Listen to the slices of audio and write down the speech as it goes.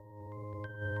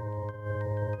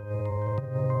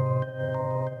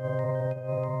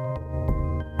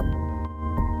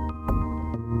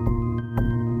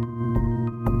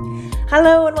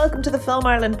Hello and welcome to the Film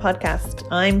Ireland podcast.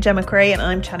 I'm Gemma Cray and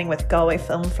I'm chatting with Galway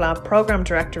Film Flab Programme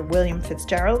Director William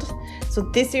Fitzgerald. So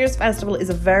this year's festival is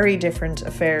a very different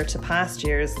affair to past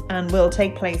years and will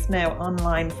take place now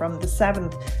online from the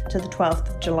 7th to the 12th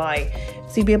of July.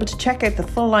 So you'll be able to check out the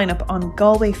full lineup on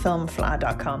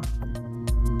galwayfilmfla.com.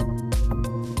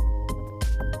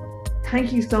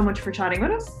 Thank you so much for chatting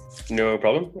with us. No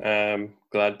problem.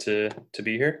 Glad to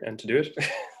be here and to do it.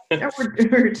 Yeah,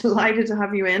 we're delighted to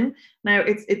have you in. Now,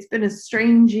 it's been a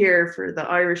strange year for the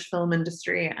Irish film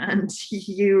industry, and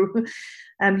you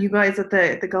guys at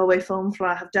the Galway Film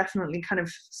Fla have definitely kind of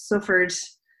suffered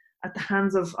at the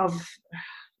hands of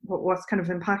what's kind of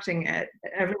impacting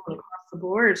everyone across the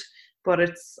board. But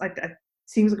it's like it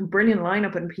seems like a brilliant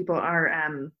lineup, and people are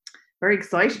very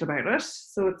excited about it.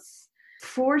 So it's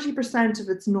 40% of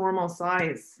its normal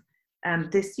size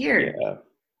this year. Yeah.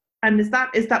 And was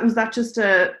that just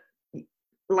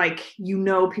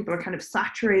people are kind of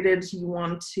saturated, you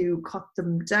want to cut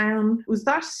them down? Was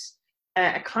that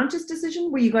a conscious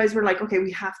decision where you guys were like, okay,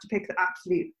 we have to pick the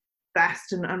absolute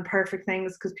best and perfect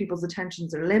things because people's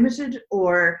attentions are limited?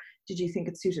 Or did you think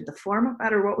it suited the format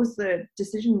better? What was the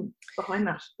decision behind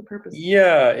that, the purpose?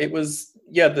 Yeah, it was,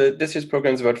 this year's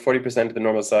program is about 40% of the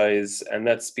normal size. And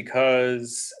that's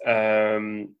because,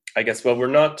 we're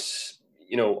not,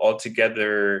 all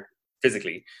together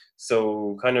physically.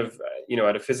 So kind of,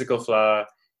 at a physical fla,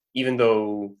 even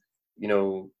though,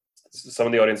 some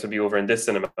of the audience would be over in this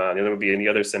cinema, and the other would be in the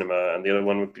other cinema, and the other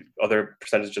one would be, other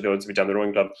percentage of the audience would be down the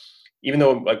rowing club. Even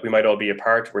though like we might all be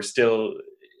apart, we're still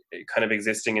kind of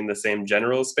existing in the same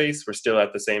general space. We're still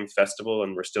at the same festival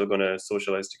and we're still going to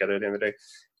socialize together at the end of the day.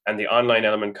 And the online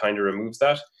element kind of removes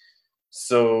that.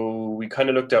 So we kind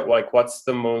of looked at like, what's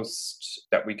the most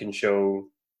that we can show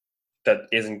that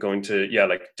isn't going to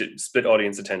split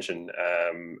audience attention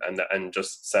and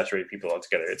just saturate people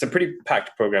altogether. It's a pretty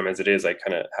packed program as it is, I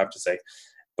kind of have to say,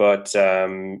 but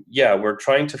we're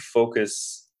trying to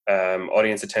focus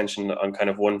audience attention on kind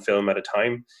of one film at a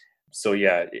time. So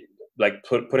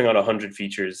putting on 100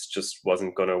 features just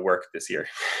wasn't going to work this year.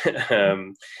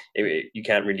 You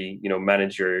can't really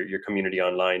manage your community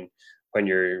online when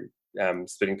you're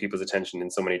splitting people's attention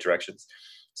in so many directions.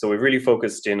 So we've really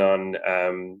focused in on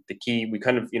the key. We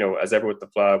kind of, as ever with the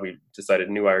FLA, we decided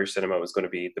New Irish Cinema was going to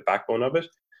be the backbone of it.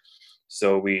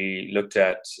 So we looked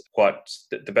at what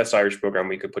the best Irish program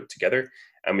we could put together,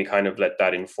 and we kind of let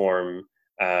that inform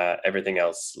everything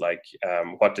else. Like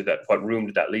what room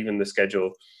did that leave in the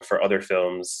schedule for other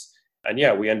films? And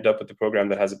we ended up with a program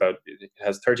that has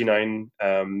 39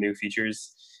 new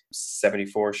features,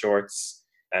 74 shorts,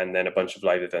 and then a bunch of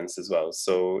live events as well.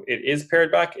 So it is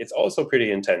pared back. It's also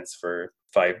pretty intense for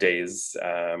 5 days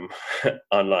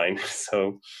online.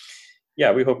 So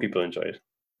we hope people enjoy it.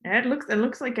 It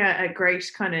looks like a great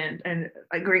kind of and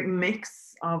a great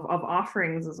mix of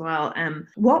offerings as well.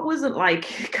 What was it like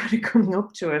kind of coming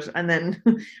up to it and then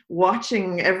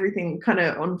watching everything kind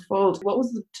of unfold?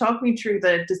 Talk me through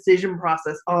the decision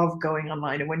process of going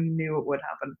online and when you knew it would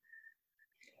happen.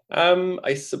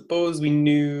 I suppose we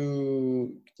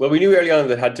knew early on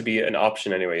that had to be an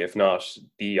option anyway, if not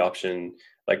the option.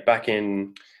 Like back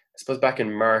in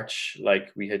March,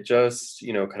 like we had just,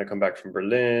 kind of come back from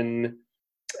Berlin,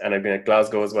 and I've been at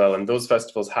Glasgow as well. And those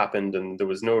festivals happened and there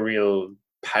was no real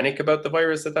panic about the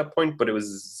virus at that point, but it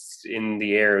was in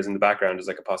the air, it was in the background as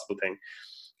like a possible thing.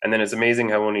 And then it's amazing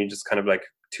how only just kind of like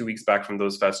 2 weeks back from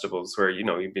those festivals where,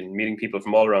 you've been meeting people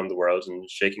from all around the world and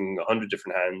shaking 100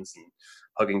 different hands and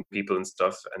hugging people and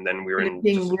stuff. And then we were in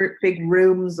big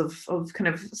rooms of kind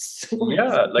of...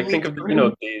 like think of, the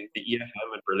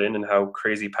EFM at Berlin and how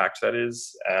crazy packed that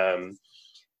is. And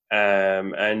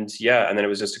then it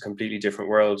was just a completely different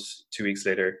world 2 weeks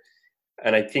later.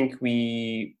 And I think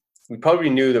we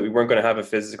probably knew that we weren't going to have a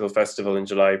physical festival in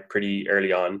July pretty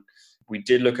early on. We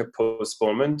did look at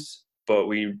postponement, but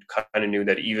we kind of knew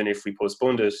that even if we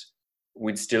postponed it,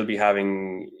 we'd still be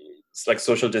having, like,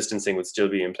 social distancing would still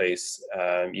be in place,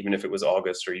 even if it was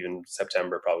August or even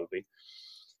September probably.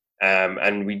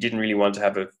 And we didn't really want to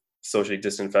have a socially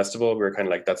distant festival. We were kind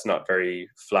of like, that's not very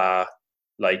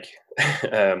FLA-like.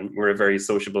 We're a very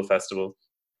sociable festival.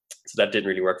 So that didn't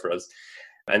really work for us.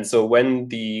 And so when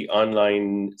the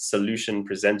online solution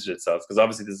presented itself, because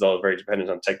obviously this is all very dependent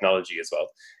on technology as well,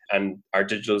 and our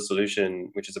digital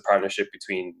solution, which is a partnership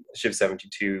between Shiv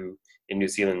 72 in New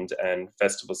Zealand and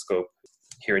Festival Scope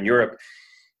here in Europe,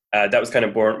 that was kind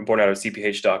of born out of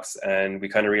CPH Docs. And we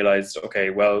kind of realized,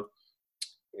 okay, well,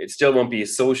 it still won't be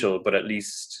social, but at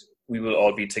least we will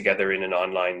all be together in an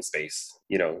online space,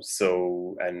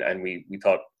 So, and we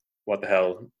thought what the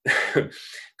hell?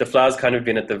 The Fla's kind of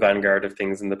been at the vanguard of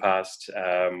things in the past.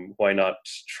 Why not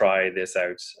try this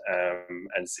out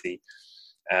and see?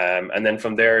 And then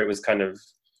from there, it was kind of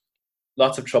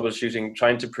lots of troubleshooting,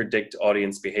 trying to predict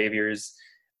audience behaviors.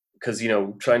 Because,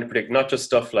 trying to predict not just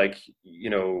stuff like,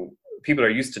 people are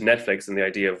used to Netflix and the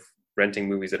idea of renting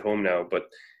movies at home now, but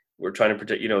we're trying to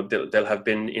predict, they'll have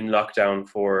been in lockdown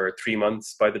for 3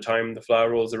 months by the time the Fla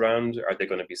rolls around. Are they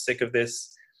going to be sick of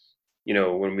this?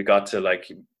 When we got to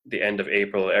like the end of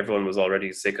April, everyone was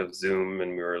already sick of Zoom,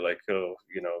 and we were like, oh,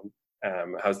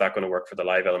 how's that going to work for the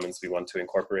live elements we want to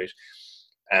incorporate?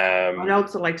 I'd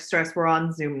also like to stress we're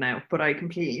on Zoom now, but I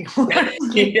completely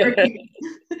agree.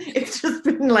 It's just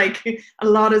been like a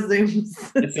lot of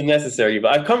Zooms. It's unnecessary,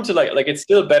 but I've come to like it's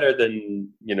still better than,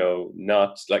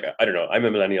 not like, I don't know, I'm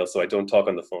a millennial, so I don't talk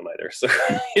on the phone either. So,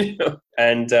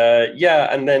 and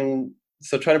and then,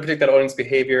 so trying to predict that audience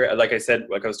behavior, like I said,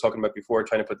 like I was talking about before,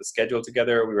 trying to put the schedule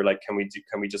together, we were like, can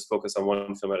we just focus on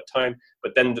one film at a time?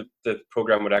 But then the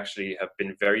program would actually have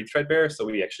been very threadbare, so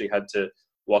we actually had to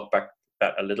walk back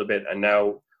that a little bit. And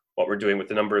now what we're doing with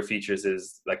the number of features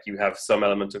is like you have some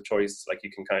element of choice. Like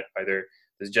you can kind of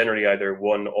there's generally either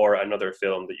one or another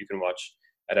film that you can watch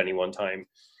at any one time.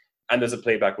 And there's a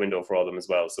playback window for all of them as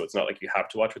well. So it's not like you have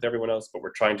to watch with everyone else, but we're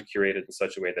trying to curate it in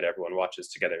such a way that everyone watches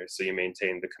together. So you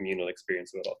maintain the communal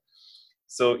experience of it all.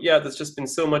 So yeah, there's just been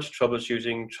so much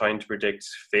troubleshooting, trying to predict,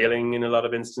 failing in a lot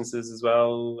of instances as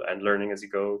well, and learning as you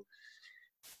go.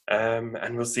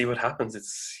 And we'll see what happens.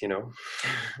 It's,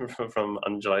 from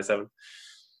on July 7th.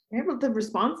 Yeah, but the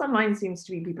response online seems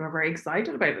to be people are very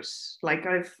excited about it. Like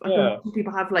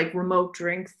people have like remote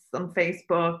drinks on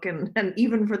Facebook and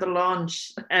even for the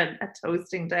launch at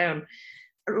Toasting Down.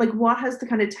 Like, what has the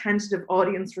kind of tentative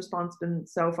audience response been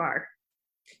so far?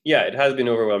 Yeah, it has been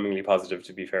overwhelmingly positive,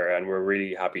 to be fair, and we're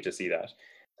really happy to see that.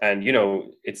 And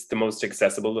it's the most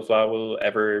accessible the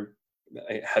Fla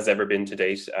has ever been to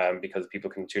date, because people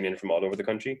can tune in from all over the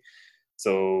country.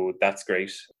 So that's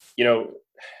great.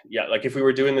 Like if we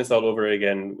were doing this all over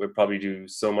again, we'd probably do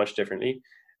so much differently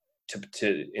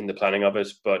to in the planning of it.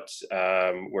 But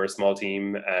we're a small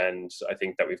team, and I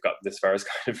think that we've got this far is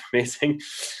kind of amazing.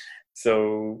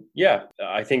 So yeah,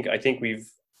 I think we've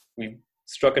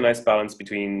struck a nice balance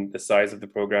between the size of the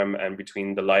program and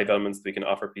between the live elements that we can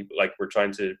offer people. Like we're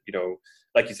trying to,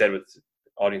 like you said, with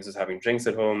audiences having drinks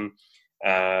at home,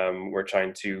 we're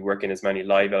trying to work in as many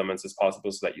live elements as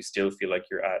possible so that you still feel like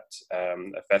you're at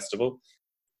a festival.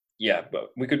 Yeah, but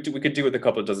we could do with a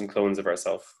couple of dozen clones of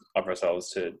ourselves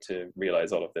to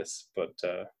realize all of this. But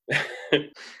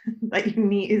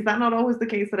is that not always the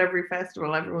case at every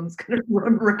festival? Everyone's going to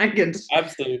run ragged.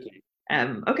 Absolutely.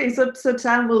 Okay, so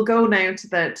Tal, we'll go now to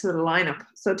the lineup.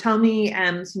 So tell me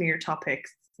some of your top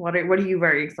picks. What are you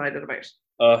very excited about?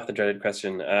 Oh, the dreaded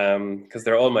question. Because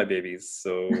they're all my babies.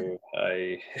 So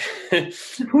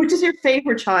Which is your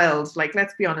favorite child? Like,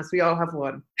 let's be honest, we all have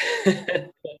one.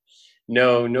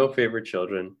 No favorite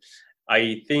children.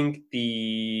 I think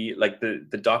the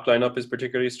doc lineup is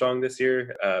particularly strong this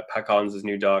year. Pat Collins'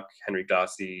 new doc, Henry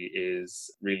Glassy, is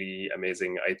really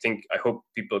amazing. I hope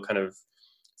people kind of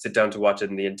sit down to watch it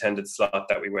in the intended slot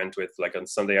that we went with, like on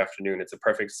Sunday afternoon. It's a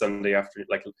perfect Sunday afternoon,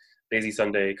 like lazy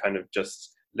Sunday, kind of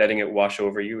just letting it wash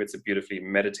over you. It's a beautifully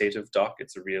meditative doc.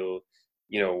 It's a real,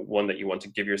 one that you want to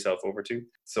give yourself over to.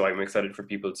 So I'm excited for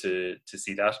people to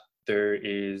see that. There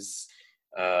is,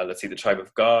 let's see, The Tribe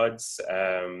of Gods.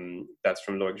 That's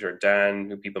from Loic Jourdan,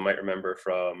 who people might remember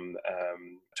from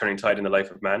Turning Tide in the Life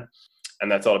of Man.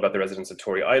 And that's all about the residents of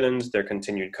Tory Island, their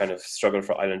continued kind of struggle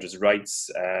for islanders' rights,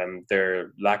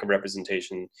 their lack of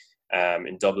representation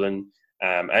in Dublin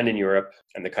and in Europe,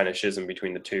 and the kind of schism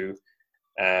between the two,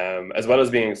 as well as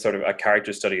being sort of a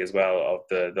character study as well of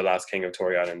the last king of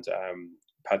Tory Island,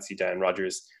 Patsy Dan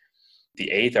Rogers. The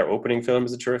Eighth, our opening film,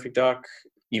 is a terrific doc.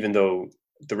 Even though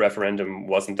the referendum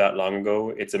wasn't that long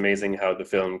ago, it's amazing how the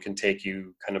film can take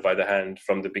you kind of by the hand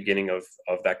from the beginning of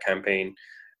that campaign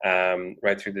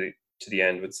right through to the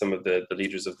end with some of the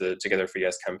leaders of the Together for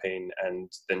Yes campaign,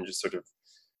 and then just sort of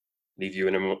leave you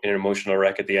in an emotional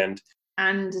wreck at the end.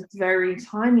 And it's very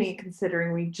timely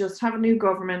considering we just have a new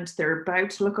government. They're about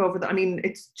to look over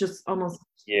it's just almost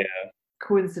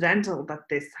coincidental that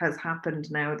this has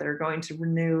happened now. They're going to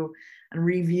renew and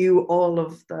review all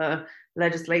of the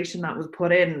legislation that was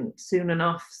put in soon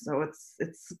enough. So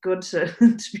it's good to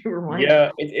be reminded.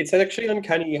 Yeah, it's actually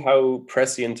uncanny how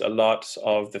prescient a lot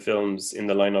of the films in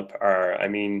the lineup are. I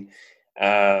mean,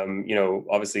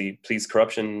 obviously police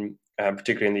corruption,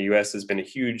 particularly in the US, has been a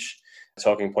huge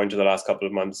talking point of the last couple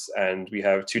of months. And we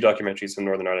have two documentaries from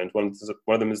Northern Ireland. One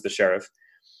of them is The Sheriff,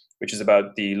 which is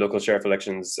about the local sheriff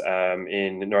elections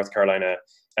in North Carolina,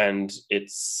 and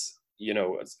it's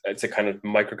it's a kind of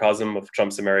microcosm of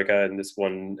Trump's America in this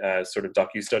one sort of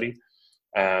docu-study.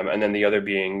 And then the other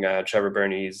being Trevor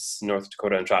Burney's North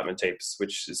Dakota Entrapment Tapes,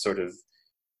 which is sort of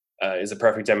is a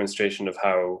perfect demonstration of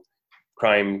how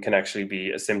crime can actually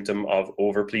be a symptom of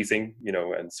over-policing,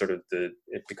 and sort of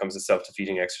it becomes a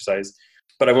self-defeating exercise.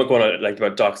 But I won't go on like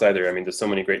about docs either. I mean, there's so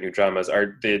many great new dramas.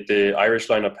 The Irish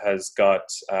lineup has got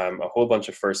a whole bunch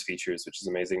of first features, which is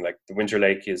amazing. Like The Winter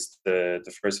Lake is the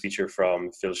first feature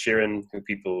from Phil Sheeran, who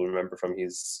people remember from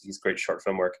his great short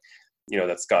film work.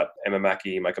 That's got Emma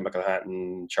Mackey, Michael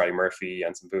McElhatton, Charlie Murphy,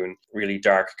 Anson Boone. Really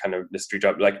dark kind of mystery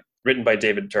drama, like written by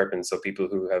David Turpin. So people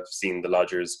who have seen The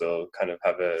Lodgers will kind of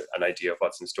have an idea of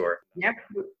what's in store. Yep,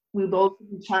 we'll both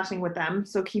be chatting with them.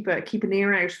 So keep an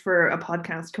ear out for a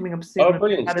podcast coming up soon. Oh,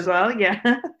 brilliant! That as well,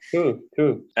 yeah.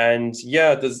 Cool. And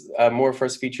yeah, there's more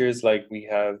first features. Like we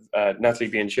have Natalie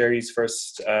Biancheri's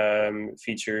first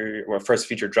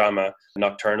feature drama,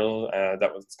 Nocturnal.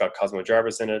 It's got Cosmo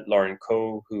Jarvis in it. Lauren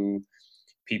Coe, who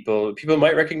people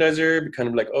might recognize her, kind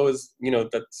of like, oh,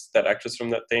 that's that actress from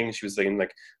that thing. She was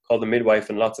like called The Midwife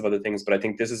and lots of other things. But I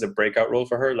think this is a breakout role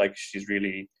for her. Like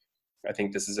I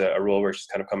think this is a role where she's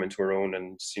kind of come into her own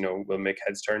and, will make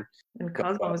heads turn. And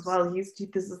Cosmo as well. This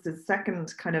is his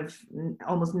second kind of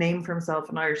almost name for himself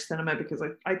in Irish cinema, because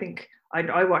I think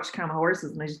I watched Cam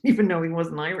Horses and I didn't even know he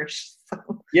wasn't Irish.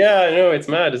 So. Yeah, I know, it's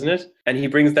mad, isn't it? And he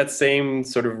brings that same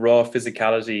sort of raw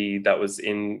physicality that was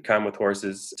in Cam with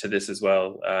Horses to this as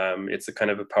well. It's a kind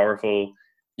of a powerful,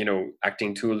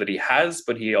 acting tool that he has,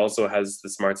 but he also has the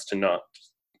smarts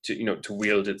to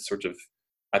wield it sort of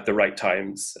at the right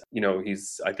times.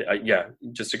 He's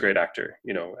just a great actor,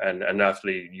 and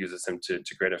Natalie uses him to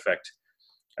great effect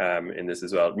in this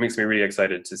as well. It makes me really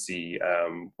excited to see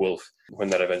Wolf when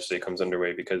that eventually comes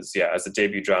underway, because as a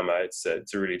debut drama, it's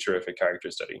a really terrific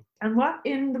character study. And what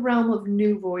in the realm of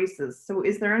new voices? So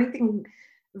is there anything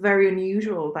very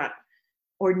unusual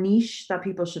or niche that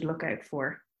people should look out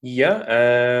for? Yeah,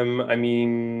 I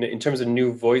mean, in terms of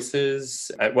new voices,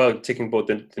 taking both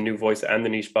the new voice and the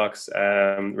niche box,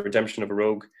 Redemption of a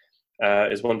Rogue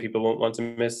is one people won't want to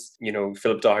miss.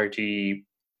 Philip Doherty,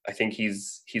 I think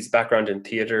his background in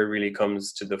theatre really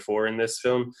comes to the fore in this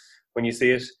film. When you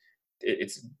see it,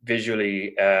 it's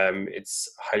visually,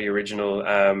 it's highly original,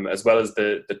 as well as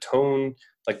the tone,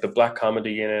 like the black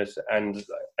comedy in it, and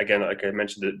again, like I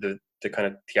mentioned, the kind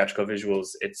of theatrical visuals.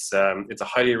 It's a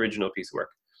highly original piece of work,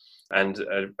 and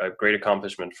a great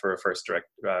accomplishment for a first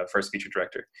feature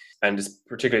director, and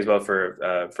particularly as well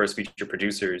for first feature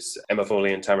producers, Emma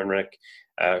Foley and Tamron Rennick,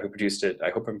 who produced it.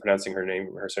 I hope I'm pronouncing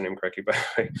her surname correctly, by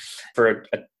the way. For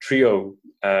a trio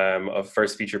of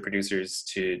first feature producers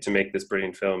to make this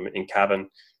brilliant film in Cavan,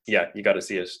 you got to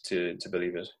see it to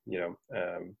believe it.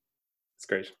 It's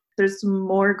great. There's some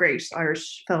more great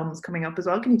Irish films coming up as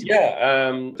well. Can you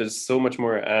tell me? There's so much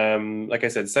more. Like I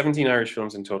said, 17 Irish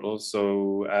films in total.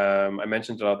 So I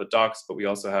mentioned a lot of the docs, but we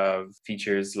also have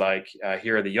features like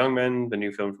Here Are the Young Men, the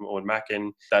new film from Owen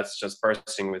Mackin. That's just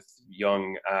bursting with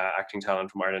young acting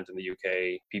talent from Ireland and the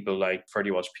UK. People like Ferdy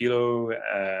Walsh-Pilo,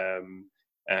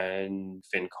 and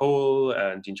Finn Cole,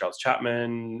 and Dean Charles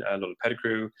Chapman, Lola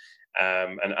Pettigrew,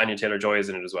 and Anya Taylor-Joy is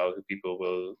in it as well, who people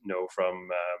will know from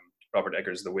Robert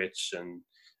Eggers' The Witch and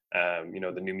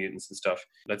the New Mutants and stuff.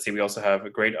 Let's see, we also have a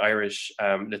great Irish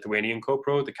Lithuanian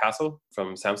co-pro, The Castle,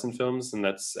 from Samson Films, and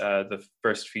that's the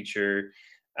first feature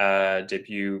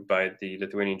debut by the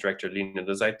Lithuanian director Lina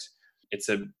Lizait. It's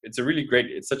a really great,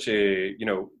 it's such a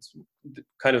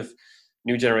kind of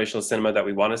new generational cinema that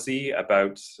we want to see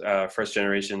about first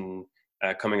generation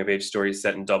coming of age stories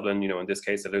set in Dublin. In this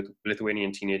case, a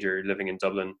Lithuanian teenager living in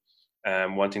Dublin,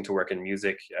 wanting to work in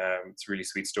music. It's a really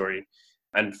sweet story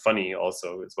and funny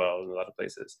also as well in a lot of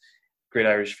places. Great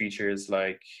Irish features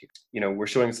like, we're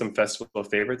showing some festival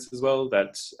favorites as well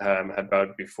that had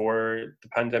bowed before the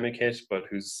pandemic hit, but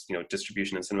whose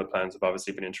distribution and cinema plans have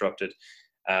obviously been interrupted.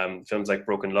 Films like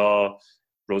Broken Law,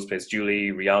 Rose Plays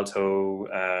Julie, Rialto.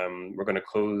 We're going to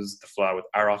close the Fleadh with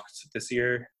Arracht this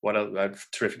year. What else? A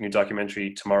terrific new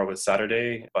documentary, Tomorrow is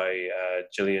Saturday, by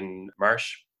Gillian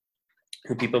Marsh,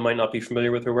 who people might not be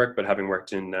familiar with her work, but having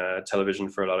worked in television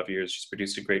for a lot of years, she's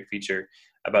produced a great feature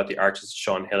about the artist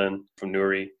Sean Hillen from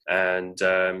Newry, and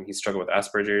he struggled with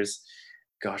Asperger's.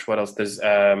 Gosh, what else? There's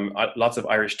lots of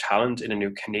Irish talent in a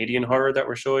new Canadian horror that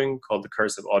we're showing called The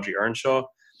Curse of Audrey Earnshaw,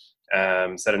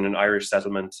 set in an Irish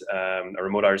settlement, a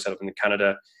remote Irish settlement in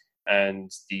Canada,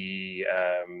 and the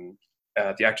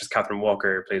actress Catherine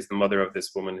Walker plays the mother of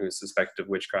this woman who is suspected of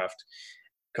witchcraft.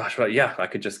 Gosh, well, yeah, I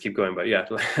could just keep going, but yeah,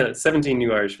 17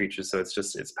 new Irish features, so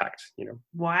it's packed, you know.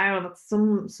 Wow, that's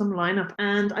some lineup.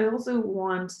 And I also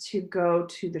want to go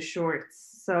to the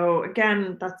shorts. So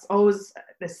again, that's always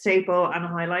a staple and a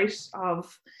highlight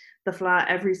of the flat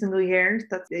every single year.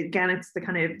 That's again, it's the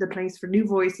kind of the place for new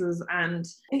voices, and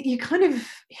you kind of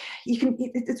you can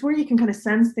it's where you can kind of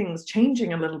sense things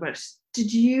changing a little bit.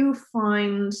 Did you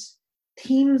find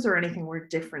themes or anything were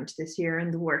different this year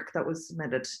in the work that was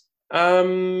submitted? I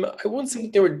won't say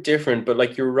they were different, but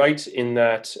like you're right in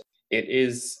that it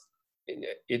is.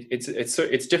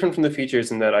 It's different from the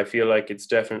features in that I feel like it's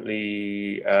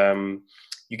definitely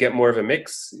you get more of a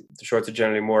mix. The shorts are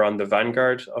generally more on the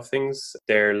vanguard of things.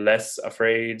 They're less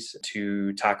afraid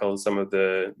to tackle some of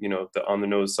the the on the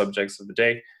nose subjects of the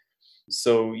day.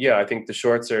 So yeah, I think the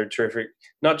shorts are terrific,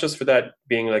 not just for that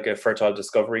being like a fertile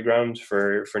discovery ground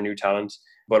for new talent,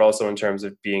 but also in terms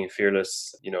of being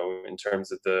fearless. In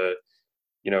terms of the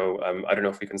I don't know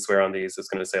if we can swear on these. It's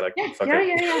going to say like Yeah, fuck yeah,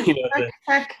 it, yeah, yeah. the,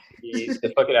 Heck,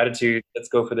 the fuck it attitude. Let's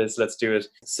go for this. Let's do it.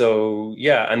 So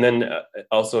yeah, and then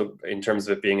also in terms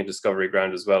of it being a discovery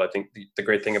ground as well, I think the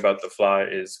great thing about the Fly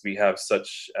is we have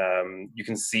such you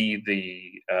can see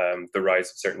the rise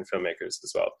of certain filmmakers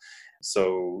as well.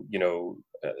 So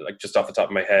like just off the top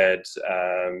of my head.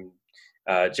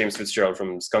 James Fitzgerald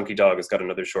from Skunky Dog has got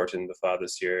another short in the Fly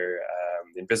this year,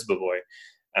 Invisible Boy.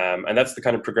 And that's the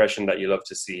kind of progression that you love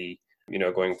to see,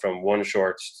 going from one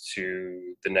short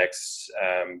to the next,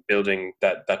 building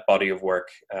that body of work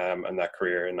and that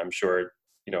career. And I'm sure,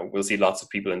 we'll see lots of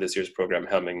people in this year's program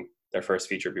helming their first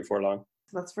feature before long.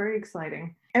 That's very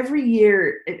exciting. Every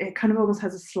year, it kind of almost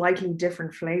has a slightly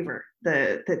different flavor.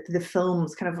 The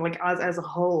films, kind of like as a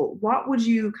whole. What would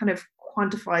you kind of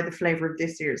quantify the flavor of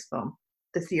this year's film,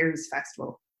 this year's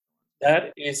festival?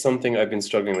 That is something I've been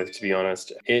struggling with, to be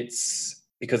honest. It's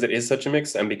because it is such a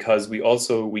mix, and because we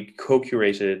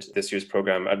co-curated this year's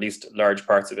program, at least large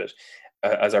parts of it,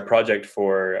 as our project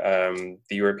for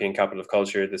the European Capital of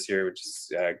Culture this year, which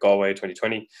is Galway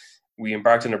 2020. We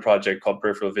embarked on a project called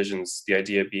Peripheral Visions, the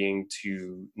idea being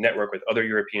to network with other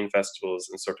European festivals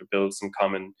and sort of build some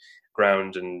common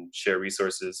ground and share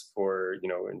resources for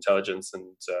intelligence and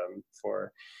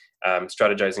for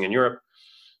strategizing in Europe.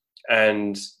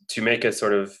 And to make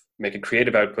a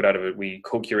creative output out of it, we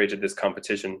co-curated this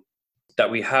competition that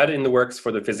we had in the works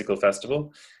for the physical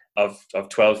festival of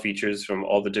 12 features from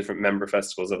all the different member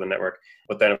festivals of the network.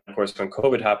 But then, of course, when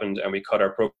COVID happened and we cut our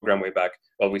program way back,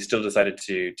 well, we still decided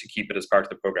to keep it as part of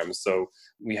the program. So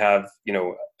we have,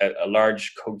 a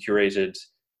large co-curated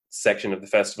section of the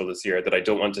festival this year that I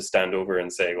don't want to stand over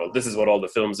and say, well, this is what all the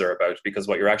films are about, because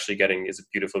what you're actually getting is a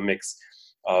beautiful mix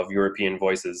of European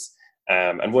voices.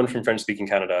 And one from French-speaking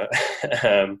Canada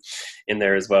in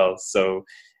there as well. So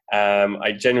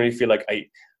I genuinely feel like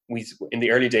we in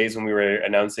the early days when we were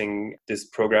announcing this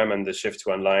program and the shift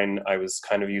to online, I was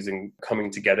kind of using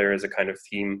coming together as a kind of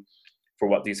theme for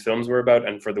what these films were about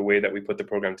and for the way that we put the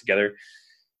program together.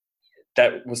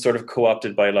 That was sort of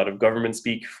co-opted by a lot of government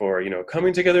speak for,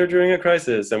 coming together during a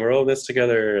crisis and we're all this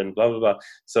together and blah, blah, blah.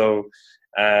 So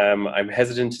I'm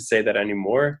hesitant to say that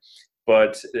anymore.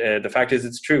 But the fact is,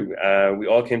 it's true. We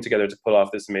all came together to pull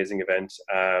off this amazing event.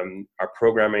 Our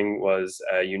programming was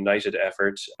a united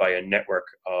effort by a network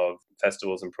of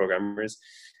festivals and programmers.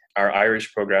 Our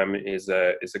Irish program is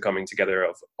a coming together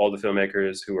of all the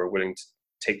filmmakers who are willing to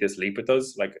take this leap with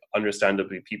us. Like,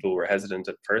 understandably, people were hesitant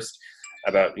at first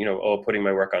about, putting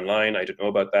my work online. I don't know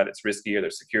about that. It's risky, or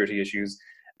there's security issues.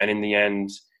 And in the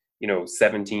end,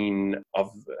 17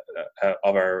 of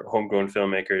our homegrown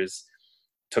filmmakers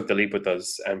took the leap with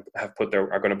us and are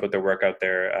going to put their work out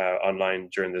there online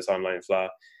during this online FLA.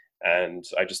 And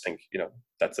I just think,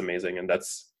 that's amazing. And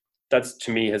that's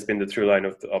to me has been the through line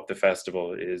of the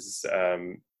festival is,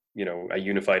 a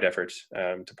unified effort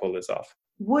to pull this off.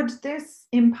 Would this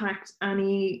impact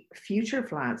any future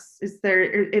FLAs? Is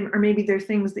there, or maybe there are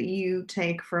things that you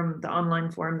take from the online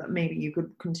forum that maybe you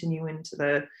could continue into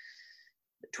the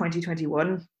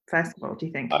 2021 festival, do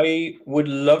you think? I would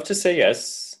love to say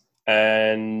yes.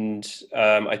 And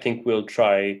I think we'll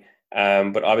try.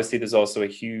 But obviously, there's also a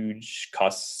huge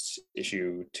cost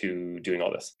issue to doing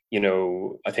all this.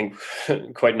 I think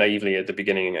quite naively at the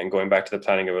beginning and going back to the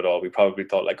planning of it all, we probably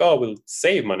thought like, oh, we'll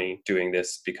save money doing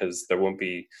this because there won't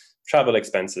be travel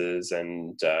expenses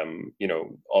and,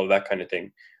 all that kind of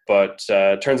thing. But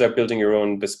turns out building your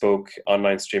own bespoke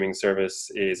online streaming service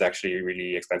is actually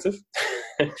really expensive.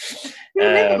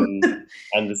 And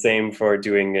the same for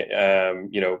doing,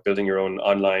 building your own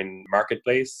online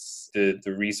marketplace, the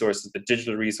resources, the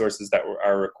digital resources that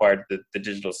are required, the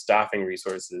digital staffing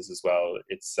resources as well.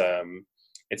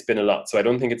 it's been a lot. So I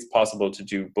don't think it's possible to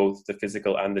do both the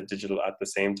physical and the digital at the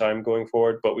same time going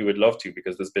forward, but we would love to,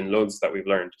 because there's been loads that we've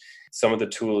learned. Some of the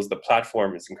tools, the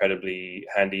platform is incredibly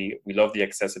handy. We love the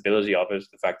accessibility of it,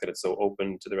 the fact that it's so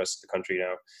open to the rest of the country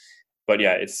now. But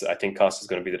yeah, I think cost is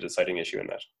going to be the deciding issue in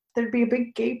that. There'd be a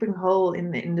big gaping hole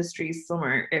in the industry's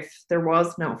summer if there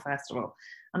was no festival.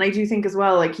 And I do think as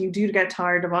well, like, you do get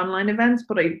tired of online events,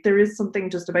 but there is something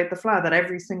just about the FLA that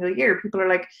every single year people are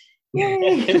like,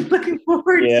 yay, looking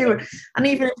forward to it. And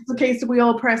even if it's the case that we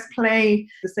all press play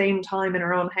the same time in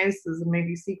our own houses and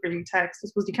maybe secretly text. I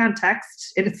suppose you can't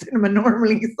text in a cinema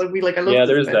normally, so we like, I love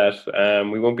there's that.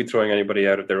 We won't be throwing anybody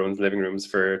out of their own living rooms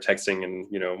for texting and,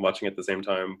 you know, watching at the same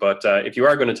time. But if you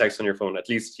are going to text on your phone, at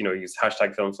least, you know, use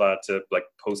 #FilmFla to like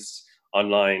post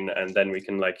online, and then we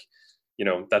can, like, you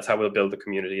know, that's how we'll build the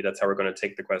community. That's how we're going to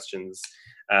take the questions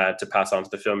to pass on to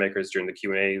the filmmakers during the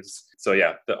Q&As. So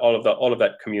yeah, all of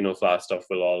that communal FLA stuff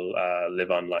will all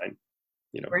live online.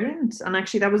 You know. Brilliant. And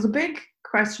actually, that was a big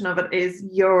question of it, is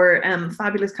your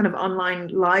fabulous kind of online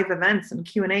live events and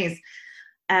Q&As.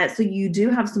 So you do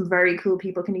have some very cool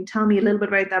people. Can you tell me a little bit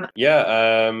about them?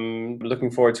 Yeah, looking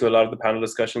forward to a lot of the panel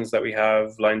discussions that we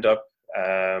have lined up.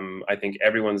 I think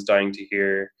everyone's dying to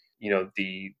hear, you know,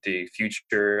 the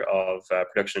future of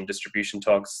production and distribution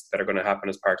talks that are going to happen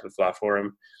as part of the FLA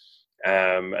Forum.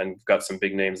 And we've got some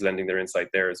big names lending their insight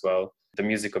there as well. The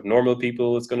music of normal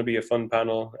people is going to be a fun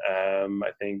panel, I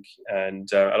think. And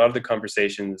a lot of the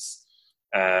conversations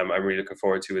I'm really looking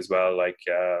forward to as well, like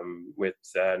with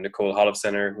Nicole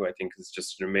Holofcener, who I think is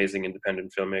just an amazing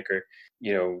independent filmmaker,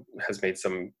 you know, has made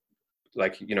some,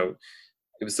 like, you know,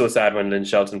 it was so sad when Lynn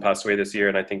Shelton passed away this year,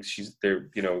 and I think they're,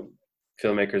 you know,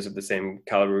 filmmakers of the same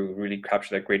caliber who really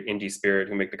capture that great indie spirit,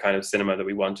 who make the kind of cinema that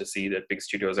we want to see that big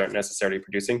studios aren't necessarily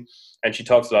producing. And she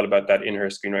talks a lot about that in her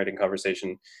screenwriting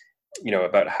conversation, you know,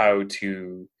 about how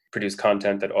to produce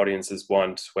content that audiences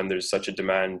want when there's such a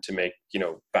demand to make, you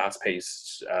know,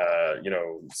 fast-paced, you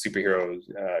know, superhero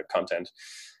content.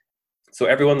 So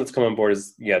everyone that's come on board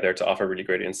is there to offer really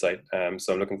great insight.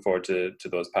 So I'm looking forward to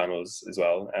those panels as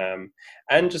well,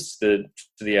 and just to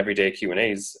the everyday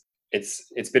Q&As.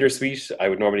 It's bittersweet. I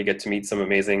would normally get to meet some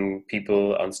amazing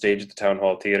people on stage at the Town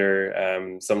Hall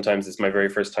Theatre. Sometimes it's my very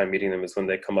first time meeting them is when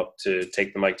they come up to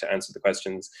take the mic to answer the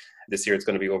questions. This year it's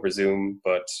going to be over Zoom,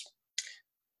 but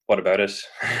what about it?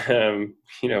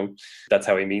 You know, that's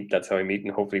how we meet,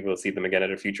 and hopefully we'll see them again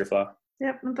at a future FLA.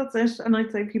 Yeah, that's it. And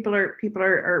I'd say people are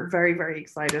very, very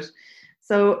excited.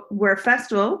 So our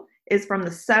festival is from the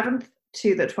 7th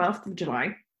to the 12th of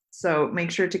July. So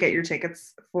make sure to get your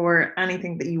tickets for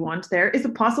anything that you want there. Is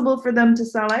it possible for them to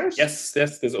sell out? Yes.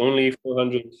 There's only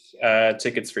 400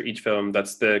 tickets for each film.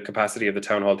 That's the capacity of the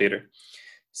Town Hall Theatre.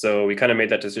 So we kind of made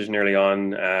that decision early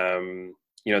on.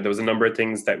 You know, there was a number of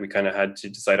things that we kind of had to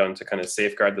decide on to kind of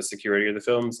safeguard the security of the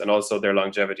films and also their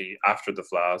longevity after the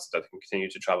FLA, so that they can continue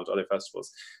to travel to other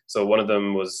festivals. So one of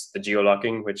them was the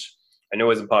geo-locking, which I know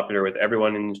isn't popular with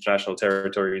everyone in international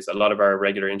territories. A lot of our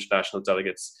regular international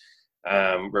delegates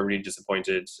we're really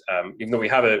disappointed, even though we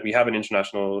have an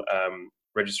international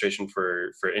registration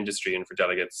for industry and for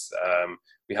delegates.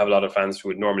 We have a lot of fans who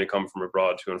would normally come from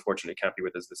abroad who unfortunately can't be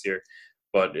with us this year,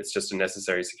 but it's just a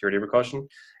necessary security precaution.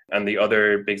 And the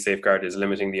other big safeguard is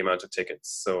limiting the amount of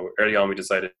tickets. So early on we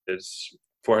decided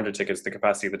 400 tickets, the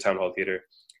capacity of the Town Hall Theatre,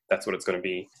 that's what it's going to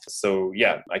be. So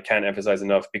yeah, I can't emphasize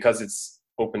enough, because it's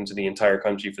open to the entire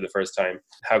country for the first time,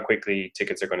 how quickly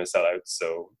tickets are going to sell out.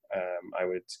 So I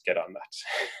would get on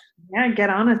that. Yeah, get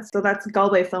on it. So that's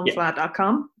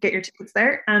galwayfilmfla.com. Get your tickets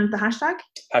there. And the hashtag?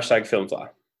 Hashtag FilmFla.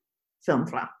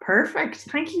 FilmFla. Perfect.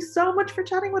 Thank you so much for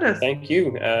chatting with us. Thank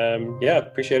you.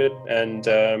 Appreciate it. And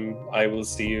I will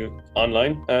see you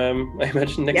online, I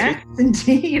imagine, next week. Yes,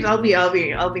 indeed. I'll be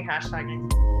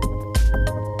hashtagging.